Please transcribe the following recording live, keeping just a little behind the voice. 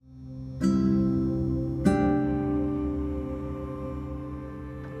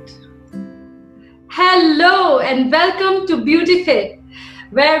Hello and welcome to Beauty Fit,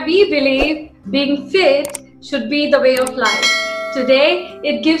 where we believe being fit should be the way of life. Today,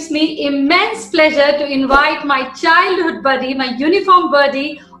 it gives me immense pleasure to invite my childhood buddy, my uniform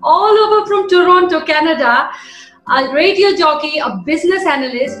buddy, all over from Toronto, Canada, a radio jockey, a business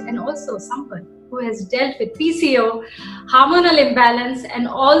analyst, and also someone who has dealt with PCO, hormonal imbalance, and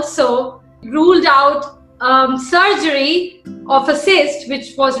also ruled out surgery of a cyst,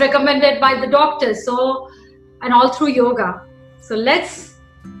 which was recommended by the doctors. And all through yoga. So let's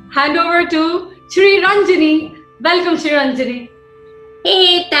hand over to Shri Ranjini. Welcome, Shri Ranjini.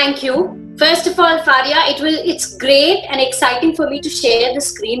 Hey, thank you. First of all, Faria, it's great and exciting for me to share the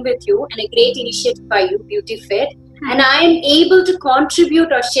screen with you, and a great initiative by you, Beauty Fit. And I am able to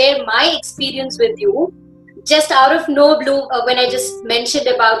contribute or share my experience with you just out of no blue when I just mentioned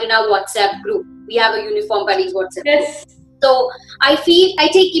about in our WhatsApp group. We have a Uniform Buddies WhatsApp Yes. group. So I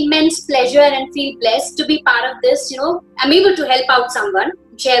take immense pleasure and feel blessed to be part of this. I'm able to help out someone,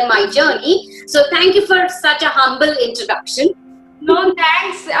 share my journey. So thank you for such a humble introduction. No,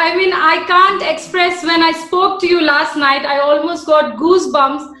 thanks. I mean, I can't express, when I spoke to you last night, I almost got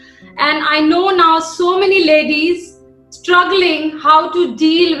goosebumps. And I know now so many ladies struggling how to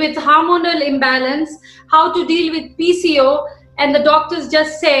deal with hormonal imbalance, how to deal with PCO. And the doctors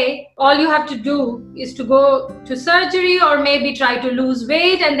just say, all you have to do is to go to surgery or maybe try to lose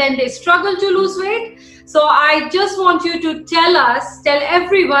weight, and then they struggle to lose weight. So I just want you to tell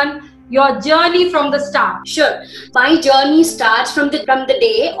everyone your journey from the start. Sure. My journey starts from the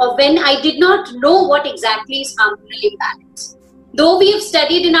day of when I did not know what exactly is hormonal imbalance. Though we have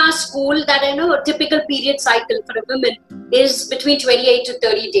studied in our school that a typical period cycle for a woman is between 28 to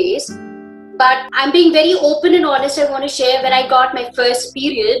 30 days. But I'm being very open and honest. I want to share when I got my first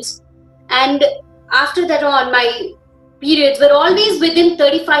periods. And after that on, my periods were always within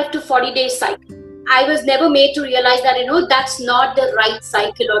 35 to 40 days cycle. I was never made to realize that, that's not the right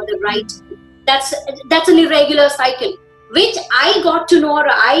cycle or that's an irregular cycle, which I got to know, or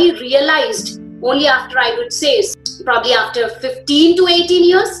I realized only after, I would say, probably after 15 to 18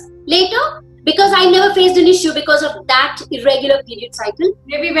 years later. Because I never faced an issue because of that irregular period cycle.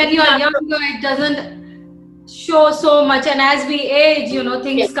 Maybe when you are younger, it doesn't show so much, and as we age,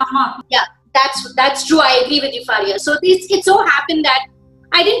 things come up. Yeah, that's true. I agree with you, Faria. So it so happened that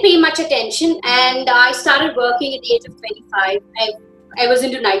I didn't pay much attention, and I started working at the age of 25. I was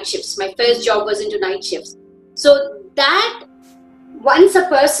into night shifts. My first job was into night shifts. So that once a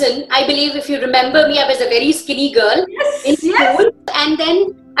person, I believe, if you remember me, I was a very skinny girl in school, and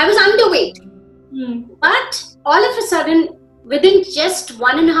then I was underweight. But all of a sudden, within just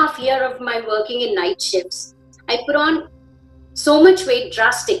 1.5 years of my working in night shifts, I put on so much weight,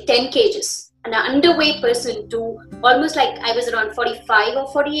 drastic, 10 kgs. An underweight person to almost like I was around 45 or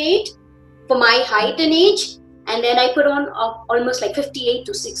 48 for my height and age. And then I put on almost like 58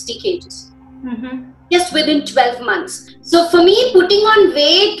 to 60 kgs. Just within 12 months. So for me, putting on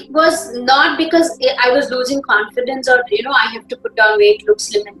weight was not because I was losing confidence or, I have to put down weight, look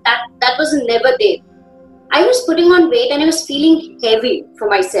slim. And that was never there. I was putting on weight and I was feeling heavy for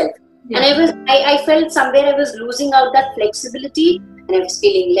myself. Yeah. And I felt somewhere I was losing out that flexibility, and I was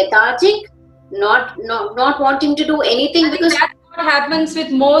feeling lethargic, not wanting to do anything. Because that's what happens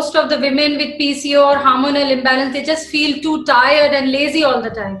with most of the women with PCO or hormonal imbalance. They just feel too tired and lazy all the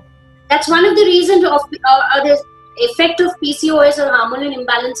time. That's one of the reasons of the effect of PCOS or hormonal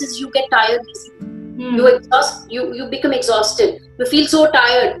imbalances. You get tired easily. You become exhausted. You feel so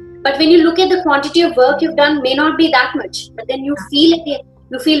tired. But when you look at the quantity of work you've done, may not be that much. But then you feel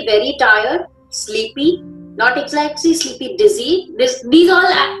very tired, sleepy, not exactly sleepy, dizzy. These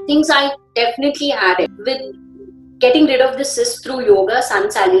all things I definitely had it with getting rid of the cyst through yoga, sun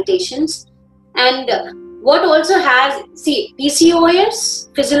salutations, and. What also has,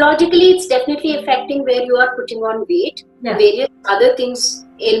 PCOS, physiologically, it's definitely affecting where you are putting on weight. Yeah. Various other things,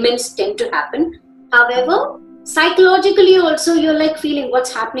 ailments tend to happen. However, psychologically also, you're like feeling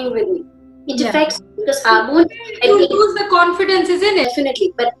what's happening with me. It affects because hormone. You lose the confidence, isn't it?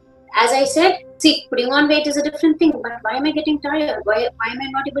 Definitely. But as I said, putting on weight is a different thing. But why am I getting tired? Why am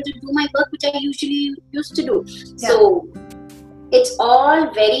I not able to do my work, which I usually used to do? Yeah. So, it's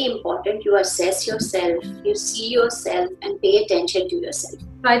all very important. You assess yourself, you see yourself, and pay attention to yourself. So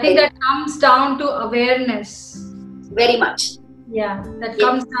I think that comes down to awareness. Very much. Yeah, that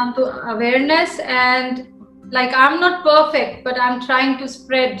comes down to awareness, and like, I'm not perfect, but I'm trying to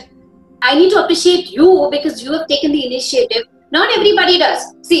spread. I need to appreciate you because you have taken the initiative. Not everybody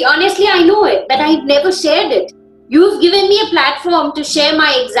does. Honestly, I know it, but I never shared it. You've given me a platform to share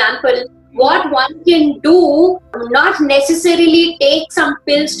my example what one can do, not necessarily take some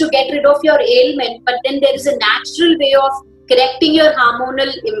pills to get rid of your ailment, but then there is a natural way of correcting your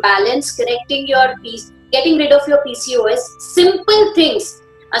hormonal imbalance, correcting your getting rid of your PCOS. Simple things,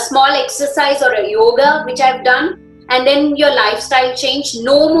 a small exercise or a yoga, which I've done, and then your lifestyle change.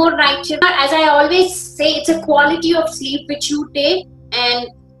 No more night shift. As I always say, it's a quality of sleep which you take, and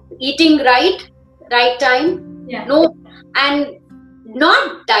eating right time. Yeah. No, and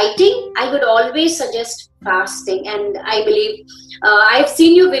not dieting. I would always suggest fasting, and I believe I've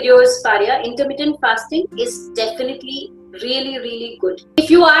seen your videos, Faria. Intermittent fasting is definitely really good. If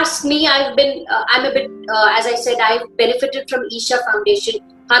you ask me, I'm a bit, as I said, I've benefited from Isha Foundation,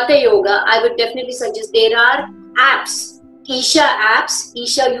 Hatha Yoga. I would definitely suggest there are apps, Isha apps,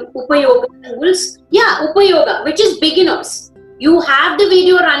 Isha Upayoga tools. Yeah, Upayoga, which is beginners. You have the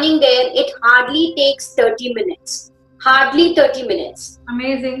video running there. It hardly takes 30 minutes. Hardly 30 minutes.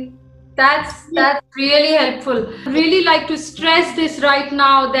 Amazing. That's really helpful. I'd really like to stress this right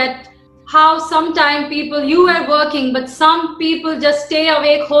now, that how sometimes people, you are working, but some people just stay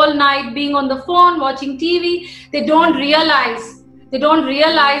awake whole night being on the phone, watching TV. They don't realize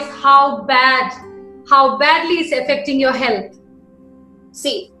how badly it's affecting your health.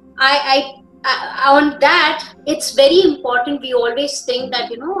 See, I on that, it's very important. We always think that,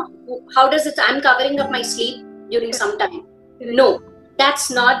 how does it, I'm covering up my sleep during some time. No,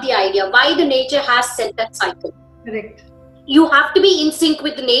 that's not the idea. Why the nature has set that cycle. Correct. You have to be in sync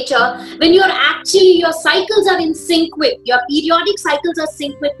with the nature. When your cycles are in sync with, your periodic cycles are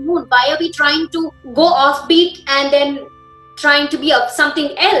sync with moon. Why are we trying to go offbeat and then trying to be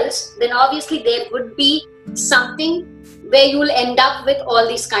something else? Then obviously there would be something where you will end up with all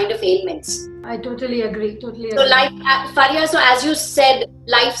these kind of ailments. I totally agree. So Faria, so as you said,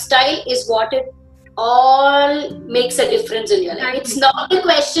 lifestyle is what it all makes a difference in your life. It's not a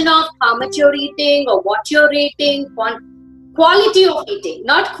question of how much you're eating or what you're eating, quality of eating,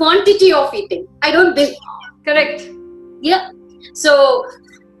 not quantity of eating. I don't believe. Correct. Yeah. So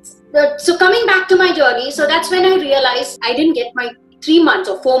coming back to my journey, so that's when I realized I didn't get my 3 months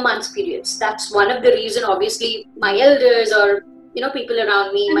or 4 months periods. That's one of the reason. Obviously, my elders or people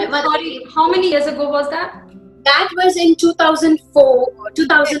around me, my mother. Sorry, how many years ago was that? That was in 2004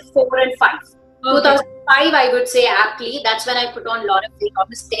 and 5. Okay. 2005, I would say aptly. That's when I put on a lot of weight,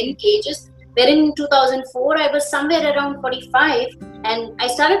 almost 10 kgs. Wherein in 2004, I was somewhere around 45, and I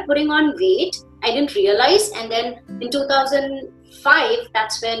started putting on weight. I didn't realize, and then in 2005,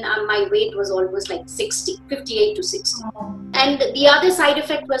 that's when my weight was almost like 58 to 60. And the other side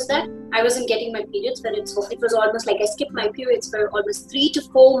effect was that I wasn't getting my periods, but it was almost like I skipped my periods for almost 3 to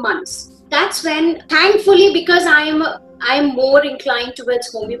 4 months. That's when, thankfully, because I'm more inclined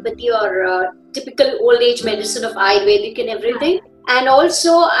towards homeopathy or typical old age medicine of Ayurvedic and everything. And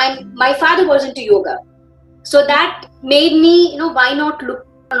also, my father was into yoga. So that made me, why not look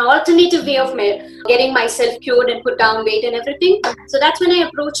an alternative way of getting myself cured and put down weight and everything. So that's when I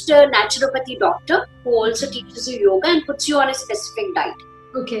approached a naturopathy doctor who also teaches you yoga and puts you on a specific diet.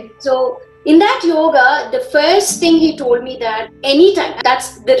 Okay. So in that yoga, the first thing he told me that anytime,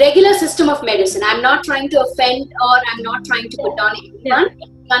 that's the regular system of medicine. I'm not trying to offend or I'm not trying to put down anyone. Yeah.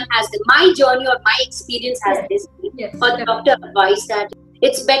 Everyone has my journey or my experience has this. Yes. Or the doctor advised that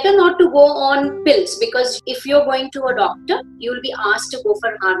it's better not to go on pills, because if you're going to a doctor, you will be asked to go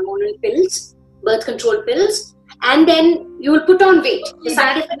for hormonal pills, birth control pills, and then you will put on weight.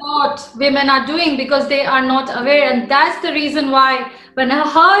 That's what women are doing because they are not aware, and that's the reason why when I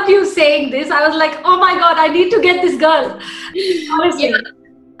heard you saying this, I was like, oh my God, I need to get this girl. Honestly. Yeah.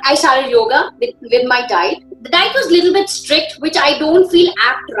 I started yoga with my diet. The diet was a little bit strict, which I don't feel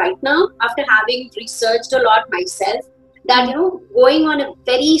apt right now after having researched a lot myself. That, going on a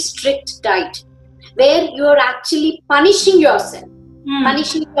very strict diet where you're actually punishing yourself,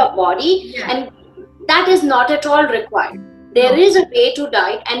 punishing your body, and that is not at all required. There is a way to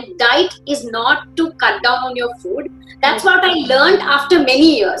diet, and diet is not to cut down on your food. That's what I learned after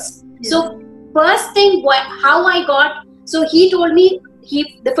many years. So first thing, so he told me,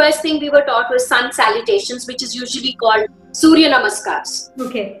 the first thing we were taught was sun salutations, which is usually called Surya Namaskars.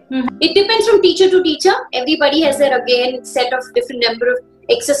 Okay. It depends from teacher to teacher. Everybody has their set of different number of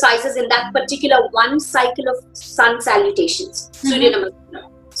exercises in that particular one cycle of sun salutations. Surya Namaskar.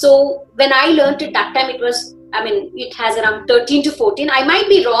 So when I learned it that time, it has around 13 to 14. I might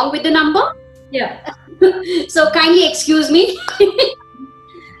be wrong with the number. Yeah. So kindly excuse me.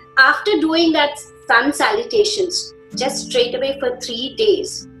 After doing that sun salutations, just straight away for 3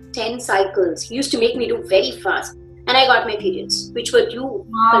 days, 10 cycles, he used to make me do very fast. And I got my periods, which were due.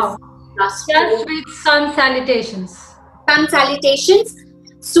 Wow. Just with sun salutations. Sun salutations.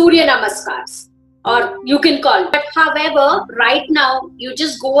 Surya Namaskars, or you can call it. But however, right now, you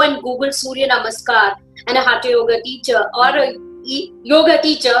just go and Google Surya Namaskar and a Hatha Yoga teacher or a yoga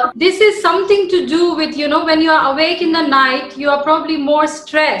teacher. This is something to do with, when you are awake in the night, you are probably more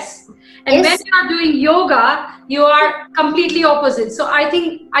stressed. And when you are doing yoga, you are completely opposite. So I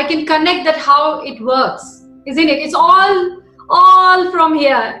think I can connect that how it works, isn't it? It's all from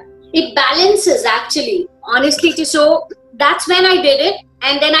here. It balances actually, honestly. So that's when I did it.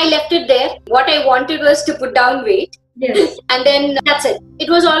 And then I left it there. What I wanted was to put down weight. Yes. And then that's it. It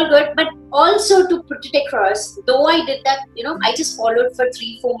was all good. But also to put it across, though I did that, I just followed for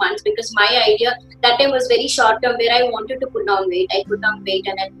 3-4 months because my idea that time was very short term where I wanted to put down weight. I put down weight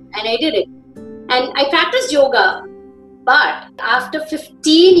and I did it. And I practiced yoga. But after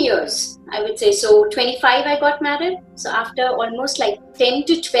 15 years, I would say, so 25 I got married. So after almost like 10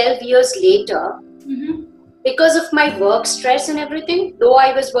 to 12 years later, because of my work stress and everything, though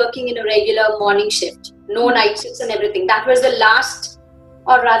I was working in a regular morning shift, no night shifts and everything, that was the last,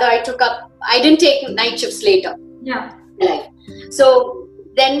 or rather I didn't take night shifts later. Yeah. So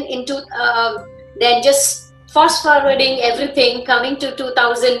then then just fast forwarding everything, coming to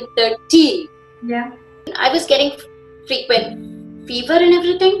 2013, I was getting frequent fever and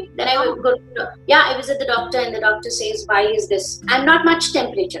everything. Then I would go, I visit the doctor and the doctor says, why is this? I'm not much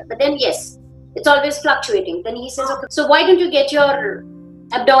temperature, but then yes, it's always fluctuating. Then he says, okay, so why don't you get your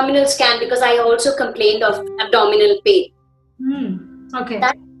abdominal scan? Because I also complained of abdominal pain. Okay.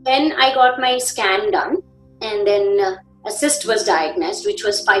 That's when I got my scan done, and then a cyst was diagnosed, which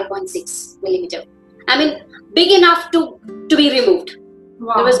was 5.6 millimeter. I mean, big enough to be removed.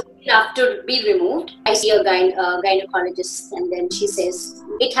 Wow. It was big enough to be removed. I see a gynecologist, and then she says,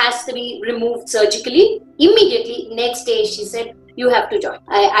 it has to be removed surgically. Immediately, next day, she said, you have to join.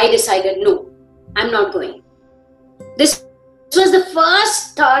 I decided, no, I'm not going. This was the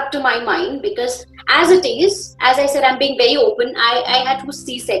first thought to my mind because as it is, as I said, I'm being very open. I had 2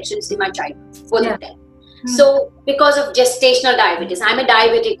 C-sections in my child, both of them. So because of gestational diabetes, I'm a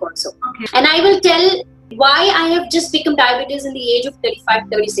diabetic also. Okay. And I will tell why I have just become diabetes in the age of 35,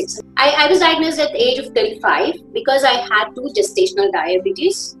 36. I was diagnosed at the age of 35 because I had 2 gestational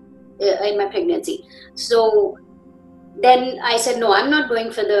diabetes in my pregnancy. So then I said, no, I'm not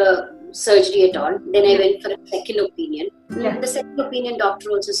going for the surgery at all. Then I went for a second opinion. The second opinion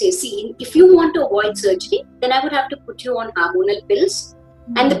doctor also says, see, if you want to avoid surgery, then I would have to put you on hormonal pills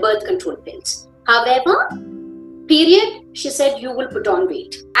and the birth control pills. However, she said, you will put on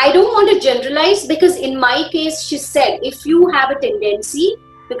weight. I don't want to generalize because in my case, she said, if you have a tendency,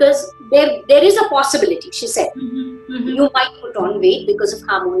 because there is a possibility, she said, you might put on weight because of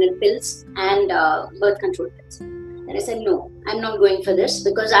hormonal pills and birth control pills. And I said, no, I'm not going for this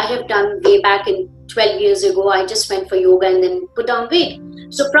because I have done way back in 12 years ago. I just went for yoga and then put on weight.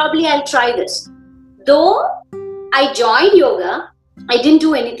 So probably I'll try this. Though I joined yoga, I didn't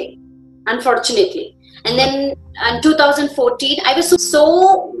do anything, unfortunately. And then in 2014, I was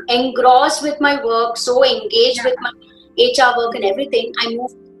so engrossed with my work, so engaged with my HR work and everything. I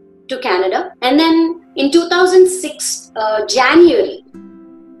moved to Canada. And then in 2006, January,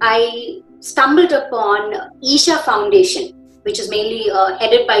 I stumbled upon Isha Foundation, which is mainly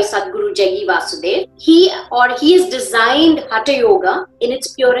headed by Sadhguru Jaggi Vasudev. He has designed Hatha Yoga in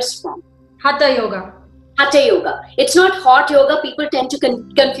its purest form. Hatha Yoga. Hatha Yoga. It's not hot yoga. People tend to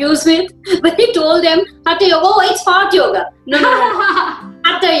confuse with. But I told them, Hatha Yoga, oh, it's hot yoga. No.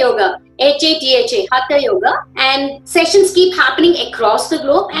 Hatha Yoga. Hatha, Hatha Yoga. And sessions keep happening across the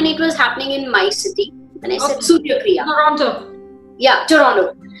globe. And it was happening in my city. And I said, Surya Kriya. Toronto. Yeah,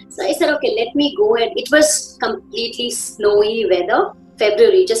 Toronto. So I said, okay, let me go ahead. It was completely snowy weather.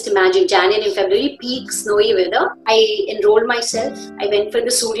 February, just imagine January and February, peak snowy weather. I enrolled myself. I went for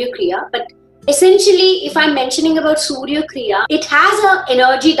the Surya Kriya. But essentially, if I'm mentioning about Surya Kriya, it has an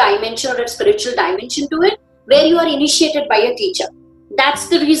energy dimension or a spiritual dimension to it where you are initiated by a teacher. That's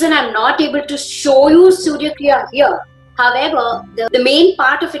the reason I'm not able to show you Surya Kriya here. However, the main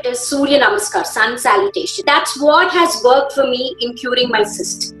part of it is Surya Namaskar, sun salutation. That's what has worked for me in curing my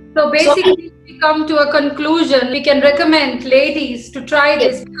cyst. So basically, we come to a conclusion. We can recommend ladies to try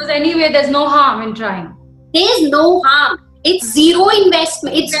this because anyway, there's no harm in trying. There's no harm. It's zero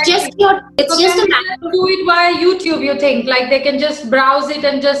investment. It's just a matter of do it via YouTube. You think like they can just browse it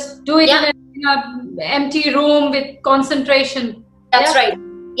and just do it in an empty room with concentration. That's right.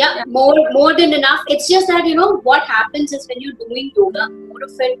 Yeah, more than enough. It's just that, what happens is when you're doing yoga, more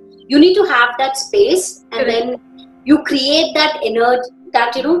of it, you need to have that space and then you create that energy,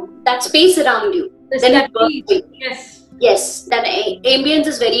 that space around you. Then it works. Yes, that ambience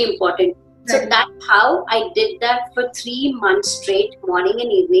is very important. So that's how I did that for 3 months straight, morning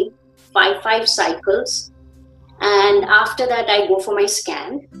and evening, 5 cycles. And after that, I go for my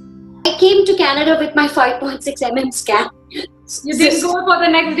scan. I came to Canada with my 5.6 mm scan. You didn't go for the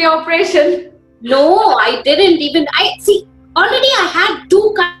next day operation? No, I didn't even. Already I had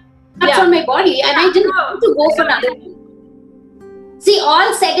 2 cuts on my body, and I didn't have to go for another. See,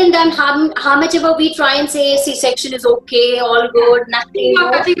 all said and done, how much ever we try and say C-section is okay, all good, nothing.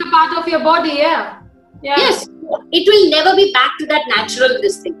 You're cutting a part of your body, yeah. Yes, it will never be back to that natural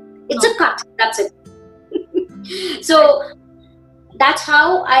this thing. It's a cut, that's it. So that's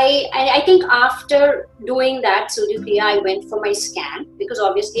how I think after doing that, Suryakriya, I went for my scan, because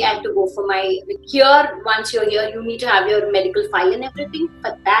obviously I had to go for my, here, once you're here, you need to have your medical file and everything.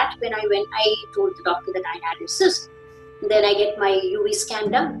 But that, when I went, I told the doctor that I had a cyst. Then I get my UV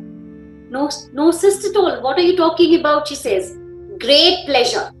scan done. No cyst at all. What are you talking about? She says. Great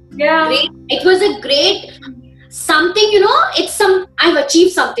pleasure. Yeah. Great. It was a great something, I've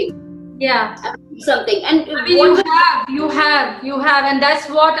achieved something. Yeah. Something. And I mean, you have. And that's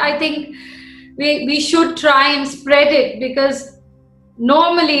what I think we should try and spread it, because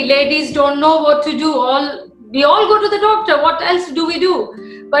normally ladies don't know what to do. We all go to the doctor. What else do we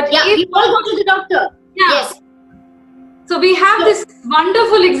do? But we all go to the doctor. Yeah. Yes. So we have this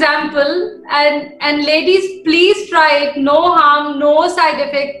wonderful example, and ladies, please try it. No harm, no side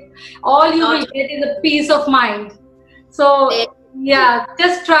effect. All you will get is a peace of mind. So yeah,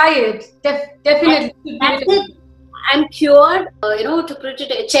 just try it. Definitely. That's it. I'm cured. To put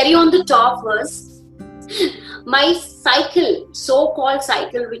it, cherry on the top was my cycle, so-called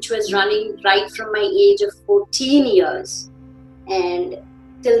cycle, which was running right from my age of 14 years and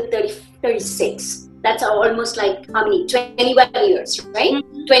till 36. That's almost like how many? 21 years, right?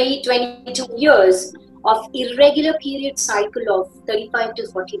 Mm-hmm. 22 years of irregular period cycle of 35 to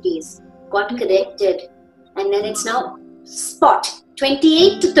 40 days got corrected, and then it's now spot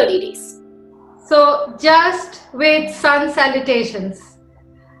 28 to 30 days. So just with sun salutations.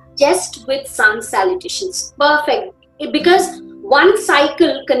 Just with sun salutations. Perfect. Because one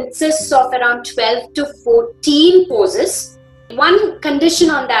cycle consists of around 12 to 14 poses. One condition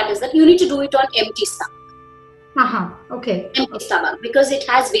on that is that you need to do it on empty stomach. Okay. Empty stomach, because it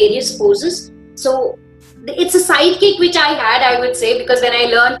has various poses. So it's a sidekick which I had, I would say, because when I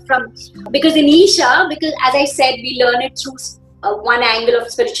learned because in Isha, because as I said, we learn it through one angle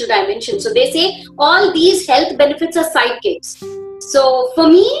of spiritual dimension. So they say all these health benefits are sidekicks. So for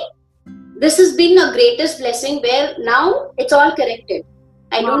me, this has been a greatest blessing, where now it's all corrected.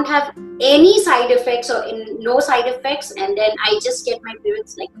 I don't have any side effects or no side effects, and then I just get my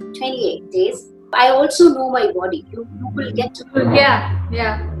periods like 28 days. I also know my body. You will get to know.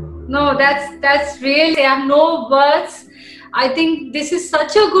 Yeah. No, that's really, I have no words. I think this is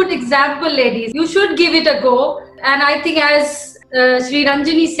such a good example, ladies. You should give it a go. And I think, as Sri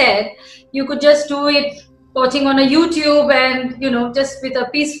Ranjani said, you could just do it watching on a YouTube, and just with a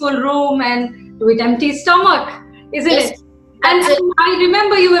peaceful room, and do it empty stomach, isn't it? And I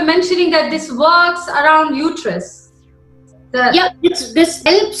remember you were mentioning that this works around uterus. This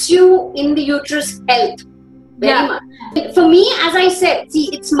helps you in the uterus health very much. For me, as I said,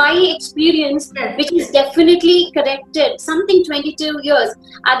 it's my experience which is definitely corrected. Something 22 years.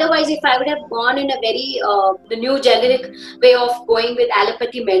 Otherwise, if I would have gone in a very the new generic way of going with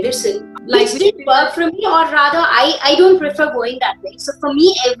allopathy medicine, which didn't work for me, or rather, I don't prefer going that way. So for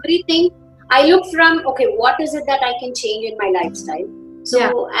me, everything I look from, what is it that I can change in my lifestyle?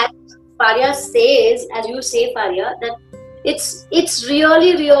 So as Faria says, as you say, Faria, that it's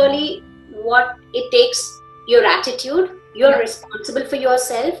really, really what it takes. Your attitude, you're responsible for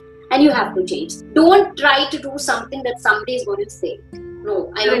yourself, and you have to change. Don't try to do something that somebody is going to say.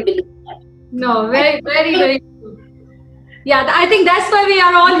 No, I don't believe that. No, very, very, very good. Yeah, I think that's why we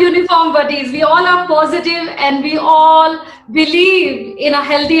are all uniform buddies. We all are positive, and we all believe in a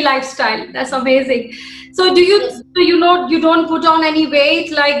healthy lifestyle. That's amazing. So you don't put on any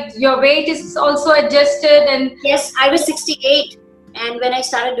weight, like your weight is also adjusted? And yes, I was 68, and when I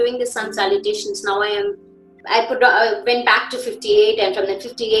started doing the sun salutations, now I went back to 58, and from then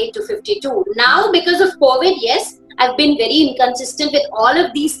 58 to 52. Now, because of COVID, yes, I've been very inconsistent with all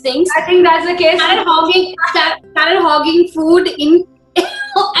of these things. I think that's the case. Started hogging food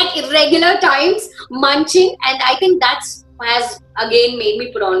at irregular times, munching, and I think that's has again made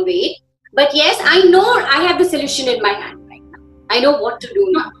me put on weight. But yes, I know I have the solution in my hand right now. I know what to do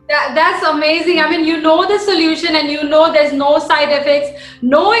now. That's amazing. I mean, you know the solution, and you know there's no side effects,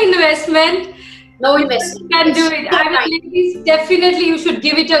 no investment. No investment. You can do it. I mean, ladies, definitely you should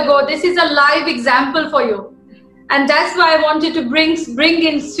give it a go. This is a live example for you. And that's why I wanted to bring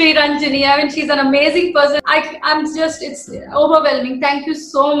in Sri Ranjani. I mean, she's an amazing person. It's overwhelming. Thank you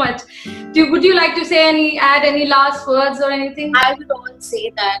so much. Would you like to add any last words or anything? I would all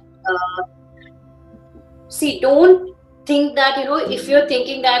say that, don't think that, if you're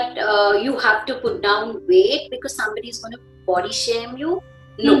thinking that you have to put down weight because somebody is going to body shame you.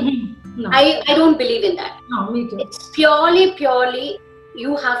 No, no. I don't believe in that. No, me too. It's purely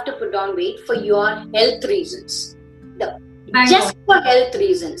you have to put down weight for your health reasons. Just for health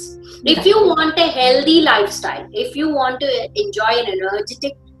reasons. If you want a healthy lifestyle, if you want to enjoy an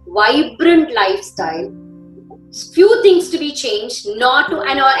energetic, vibrant lifestyle, few things to be changed. And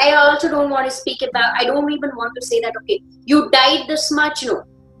I also don't want to speak about, I don't even want to say that, okay, you died this much, no.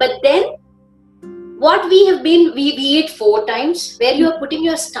 But then, what we eat 4 times, where you are putting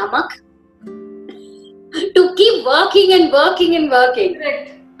your stomach to keep working and working and working.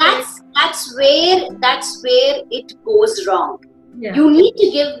 Correct. That's where it goes wrong. Yeah. You need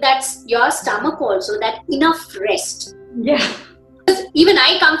to give your stomach also that enough rest. Yeah. Even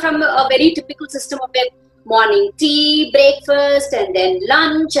I come from a very typical system of morning tea, breakfast, and then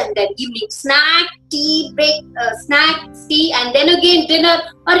lunch, and then evening snack, tea, snacks, tea, and then again dinner.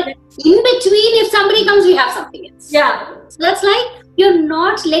 Or in between, if somebody comes, we have something else. Yeah. So that's like you're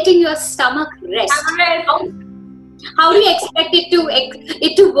not letting your stomach rest. How do you expect it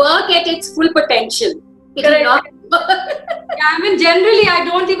to work at its full potential? It will not. I mean, generally, I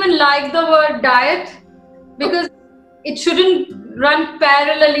don't even like the word diet because it shouldn't run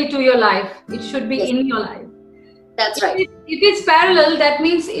parallelly to your life. It should be in your life. That's right. If it's parallel, that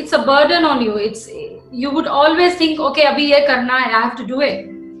means it's a burden on you. You would always think, okay, abhi ye karna hai, I have to do it.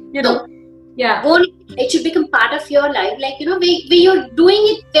 No. Yeah. It should become part of your life. Like, where you're doing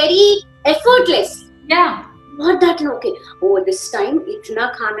it very effortless. Yeah. Not that, okay, this time,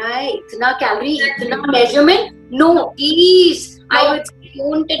 itna khana hai, itna calorie, itna measurement. No, please. No. I would say,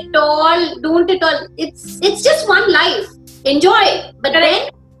 don't at all. It's just one life. Enjoy it. But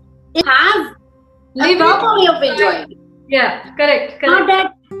then, have a proper way of enjoying it. Yeah, correct.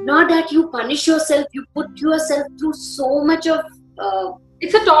 Not that you punish yourself, you put yourself through so much of...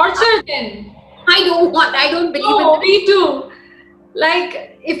 it's a torture then. I don't believe in that. Me too.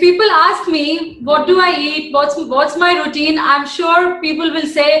 Like, if people ask me, what do I eat? What's my routine? I'm sure people will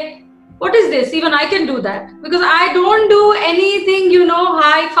say, what is this? Even I can do that. Because I don't do anything,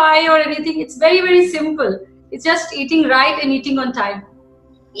 hi-fi or anything. It's very, very simple. It's just eating right and eating on time.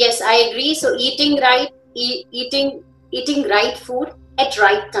 Yes, I agree. So eating right, eating right food at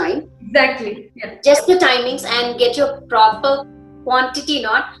right time. Exactly. Yeah. Just the timings and get your proper quantity,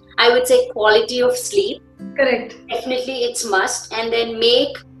 I would say quality of sleep. Correct. Definitely it's must. And then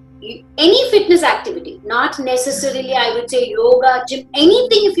make any fitness activity, not necessarily I would say yoga, gym,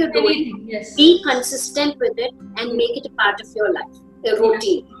 anything if you're doing, yes. Be consistent with it and make it a part of your life, a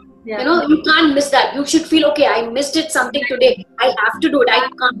routine. Yeah. You can't miss that. You should feel, okay, I missed it something today. I have to do it. I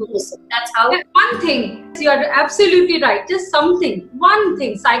can't miss it. That's how. One thing. You are absolutely right. Just something. One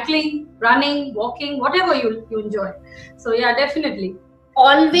thing. Cycling, running, walking, whatever you enjoy. So yeah, definitely.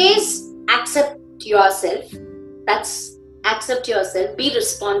 Always accept yourself. Accept yourself. Be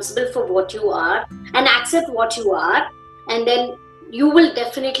responsible for what you are and accept what you are. And then you will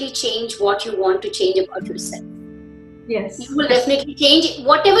definitely change what you want to change about yourself. Yes. You will definitely change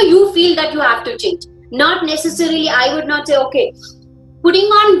whatever you feel that you have to change. Not necessarily, I would not say, okay, putting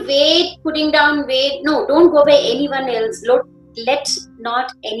on weight, putting down weight. No, don't go by anyone else. Let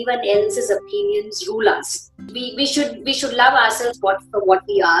not anyone else's opinions rule us. We should love ourselves for what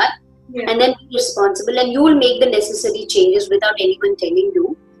we are, and then be responsible. And you will make the necessary changes without anyone telling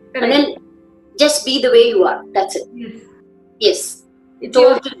you. Correct. And then just be the way you are. That's it. Yes.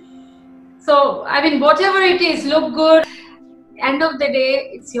 So, I mean, whatever it is, look good. End of the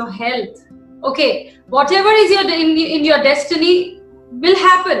day, it's your health. Okay, whatever is in your destiny will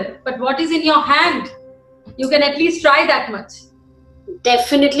happen. But what is in your hand, you can at least try that much.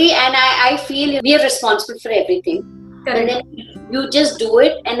 Definitely, and I feel we are responsible for everything. Correct. And then you just do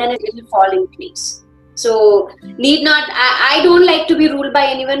it, and then it will fall in place. So, need not. I don't like to be ruled by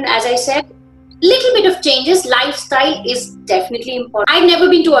anyone. As I said, little bit of changes. Lifestyle is definitely important. I've never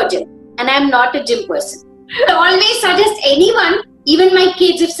been to a gym. And I'm not a gym person. I always suggest anyone, even my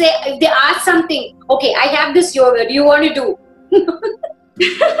kids, if they ask something, okay, I have this yoga, do you want to do?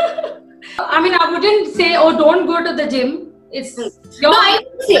 I mean, I wouldn't say, oh, don't go to the gym. It's no, I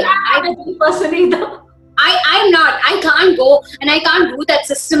wouldn't say. I'm not a gym person either. I'm not. I can't go and I can't do that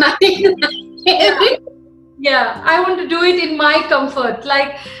systematic. Yeah, I want to do it in my comfort.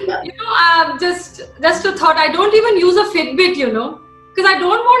 Like, just a thought. I don't even use a Fitbit, because I don't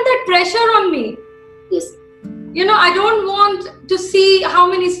want that pressure on me. Yes. I don't want to see how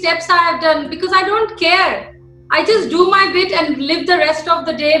many steps I have done, because I don't care. I just do my bit and live the rest of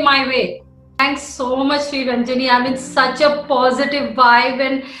the day my way. Thanks so much, Sri Ranjani. I'm in such a positive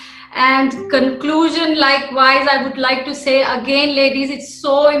vibe, and conclusion likewise. I would like to say again, ladies, it's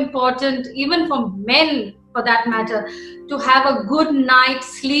so important, even for men for that matter, to have a good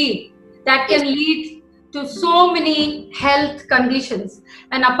night's sleep that can lead to so many health conditions.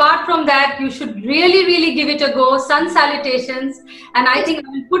 And apart from that, you should really give it a go. Sun salutations, and I think I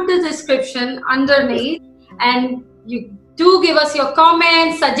will put the description underneath, and you do give us your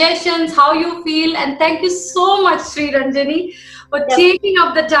comments, suggestions, how you feel. And thank you so much, Sri Ranjani, for taking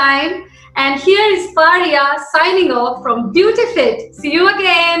up the time. And here is Faria signing off from Beauty Fit. See you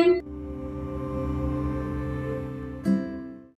again.